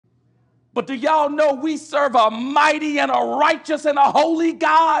But do y'all know we serve a mighty and a righteous and a holy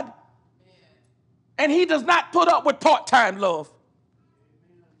God? And he does not put up with part-time love.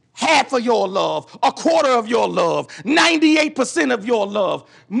 Half of your love, a quarter of your love, 98% of your love.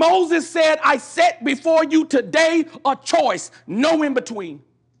 Moses said, I set before you today a choice, no in between.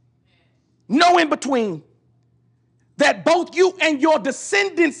 No in between. That both you and your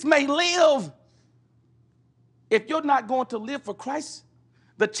descendants may live. If you're not going to live for Christ,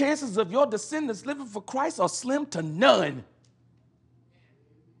 the chances of your descendants living for Christ are slim to none.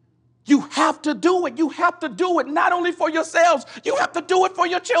 You have to do it. You have to do it not only for yourselves, you have to do it for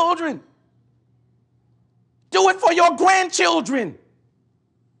your children. Do it for your grandchildren,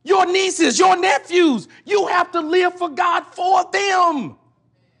 your nieces, your nephews. You have to live for God for them.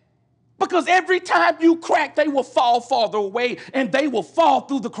 Because every time you crack, they will fall farther away and they will fall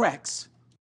through the cracks.